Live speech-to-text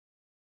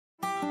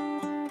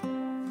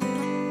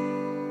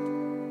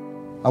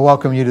I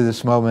welcome you to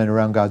this moment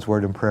around God's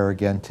Word and prayer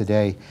again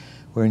today.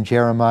 We're in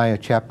Jeremiah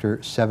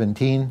chapter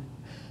 17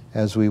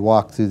 as we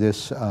walk through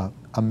this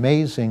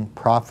amazing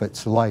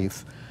prophet's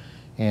life.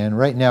 And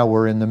right now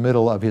we're in the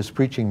middle of his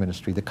preaching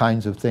ministry, the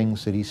kinds of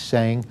things that he's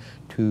saying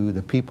to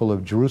the people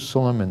of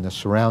Jerusalem and the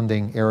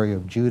surrounding area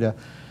of Judah,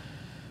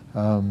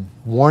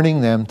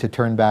 warning them to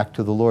turn back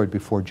to the Lord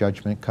before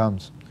judgment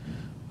comes.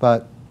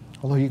 But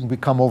although you can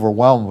become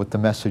overwhelmed with the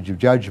message of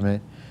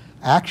judgment,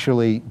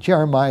 actually,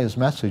 Jeremiah's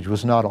message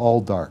was not all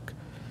dark.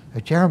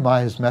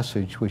 Jeremiah's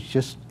message was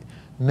just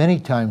many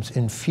times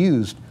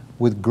infused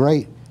with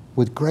great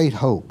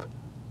hope.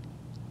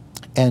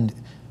 And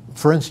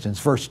for instance,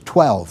 verse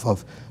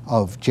 12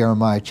 of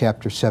Jeremiah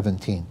chapter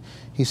 17,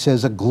 he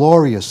says, "A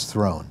glorious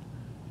throne,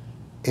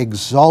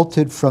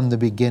 exalted from the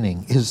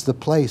beginning, is the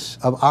place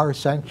of our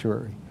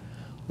sanctuary."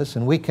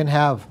 Listen, we can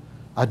have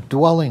a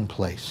dwelling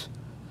place,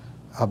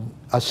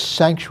 a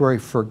sanctuary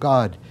for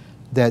God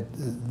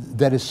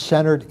that is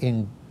centered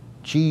in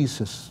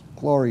Jesus'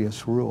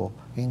 glorious rule,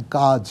 in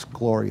God's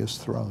glorious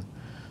throne.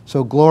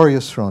 So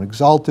glorious throne,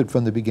 exalted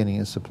from the beginning,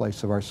 is the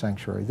place of our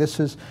sanctuary. This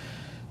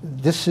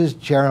is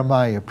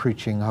Jeremiah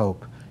preaching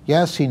hope.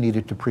 Yes, he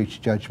needed to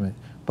preach judgment,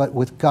 but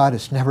with God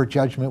it's never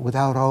judgment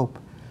without hope.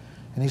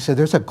 And he said,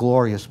 there's a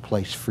glorious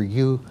place for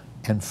you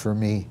and for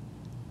me.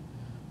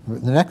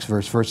 The next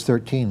verse, verse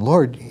 13,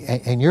 "Lord,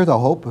 and you're the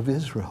hope of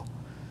Israel.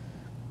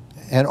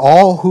 And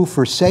all who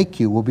forsake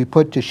you will be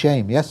put to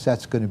shame." Yes,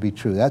 that's going to be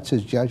true. That's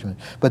his judgment.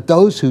 "But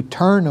those who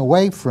turn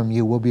away from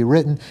you will be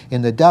written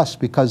in the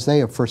dust because they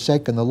have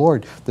forsaken the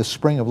Lord, the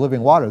spring of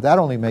living water." That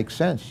only makes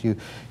sense. You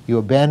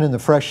abandon the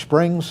fresh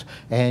springs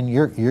and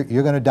you're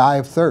going to die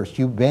of thirst.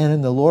 You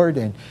abandon the Lord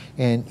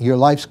and your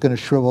life's going to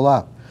shrivel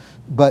up.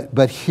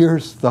 But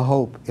here's the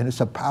hope, and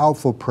it's a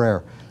powerful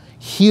prayer.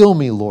 "Heal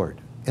me,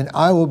 Lord, and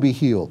I will be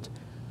healed.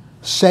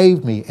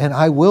 Save me, and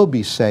I will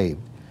be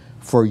saved.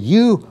 For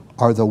you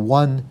are the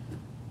one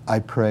I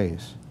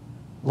praise."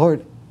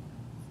 Lord,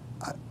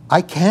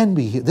 I can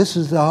be healed. This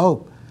is the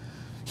hope.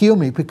 Heal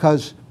me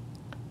because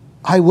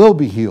I will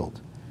be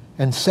healed.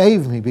 And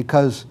save me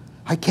because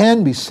I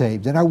can be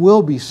saved and I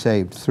will be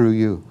saved through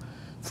you.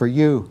 For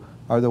you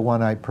are the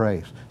one I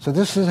praise. So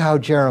this is how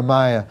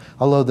Jeremiah,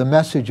 although the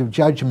message of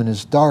judgment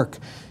is dark,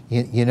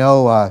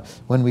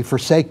 when we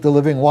forsake the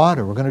living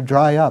water, we're going to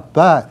dry up.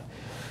 But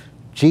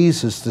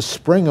Jesus, the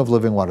spring of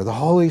living water, the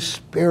Holy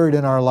Spirit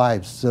in our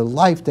lives, the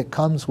life that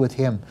comes with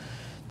Him,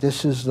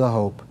 this is the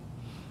hope.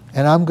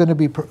 And I'm going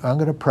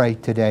to pray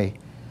today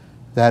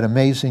that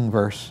amazing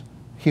verse,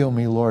 "Heal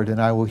me, Lord,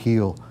 and I will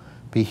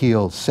be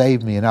healed.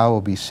 Save me, and I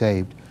will be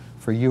saved.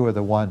 For you are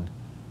the one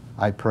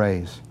I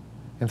praise."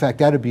 In fact,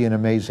 that would be an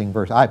amazing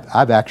verse.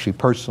 I've actually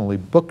personally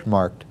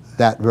bookmarked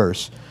that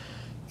verse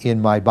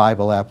in my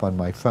Bible app on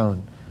my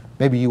phone.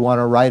 Maybe you want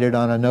to write it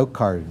on a note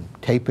card and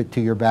tape it to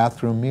your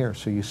bathroom mirror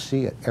so you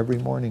see it every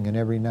morning and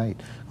every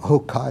night. "Oh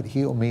God,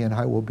 heal me and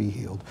I will be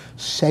healed.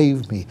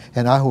 Save me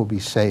and I will be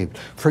saved.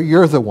 For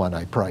you're the one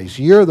I praise.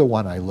 You're the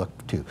one I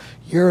look to.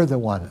 You're the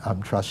one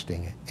I'm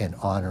trusting and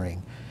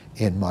honoring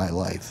in my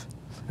life."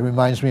 It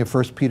reminds me of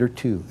 1 Peter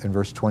 2 in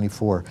verse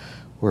 24,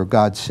 where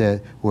God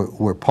said,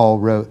 where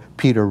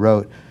Peter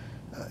wrote,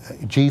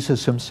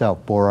 "Jesus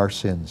himself bore our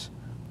sins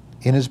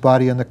in his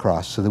body on the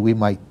cross so that we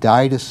might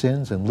die to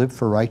sins and live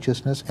for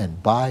righteousness,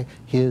 and by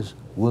his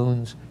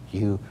wounds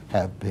you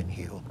have been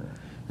healed."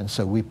 And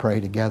so we pray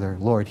together,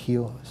 "Lord,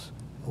 heal us.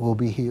 We'll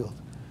be healed.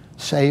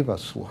 Save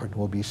us, Lord,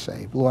 we'll be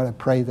saved." Lord, I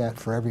pray that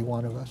for every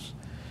one of us.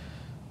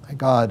 My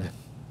God,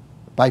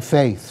 by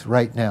faith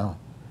right now,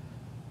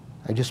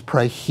 I just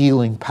pray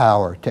healing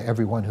power to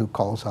everyone who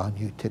calls on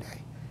you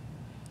today.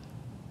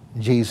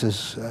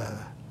 Jesus,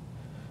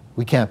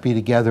 we can't be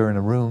together in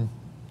a room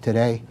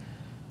today,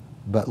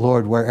 but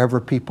Lord, wherever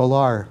people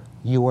are,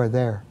 you are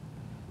there.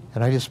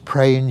 And I just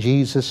pray in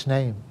Jesus'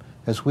 name,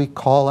 as we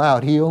call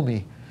out, "Heal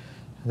me,"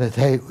 that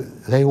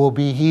they will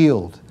be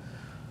healed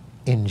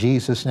in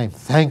Jesus' name.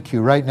 Thank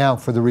you right now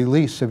for the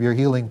release of your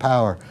healing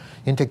power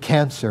into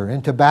cancer,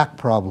 into back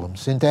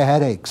problems, into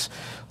headaches,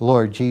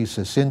 Lord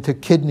Jesus, into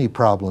kidney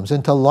problems,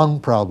 into lung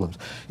problems,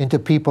 into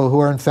people who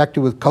are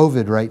infected with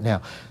COVID right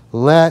now.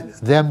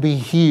 Let them be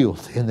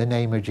healed in the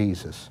name of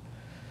Jesus.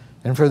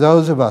 And for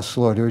those of us,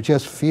 Lord, who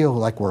just feel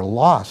like we're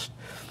lost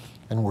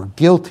and we're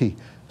guilty,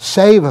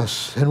 save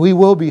us and we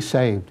will be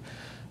saved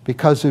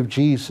because of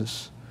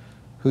Jesus,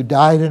 who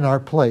died in our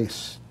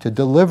place to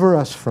deliver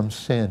us from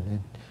sin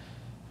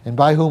and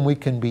by whom we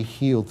can be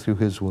healed through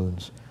his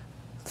wounds.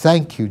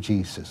 Thank you,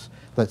 Jesus.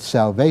 Let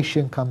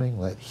salvation coming,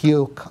 let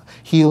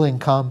healing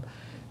come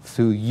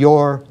through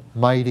your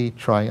mighty,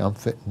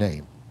 triumphant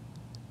name.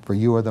 For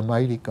you are the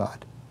mighty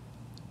God.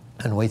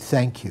 And we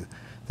thank you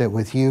that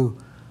with you,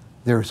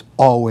 there's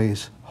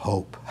always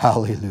hope.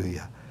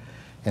 Hallelujah.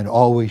 And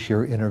always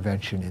your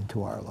intervention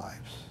into our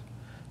lives.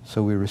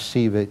 So we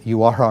receive it.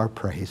 You are our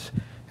praise.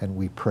 And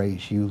we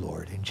praise you,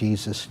 Lord. In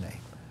Jesus'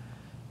 name,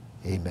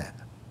 amen.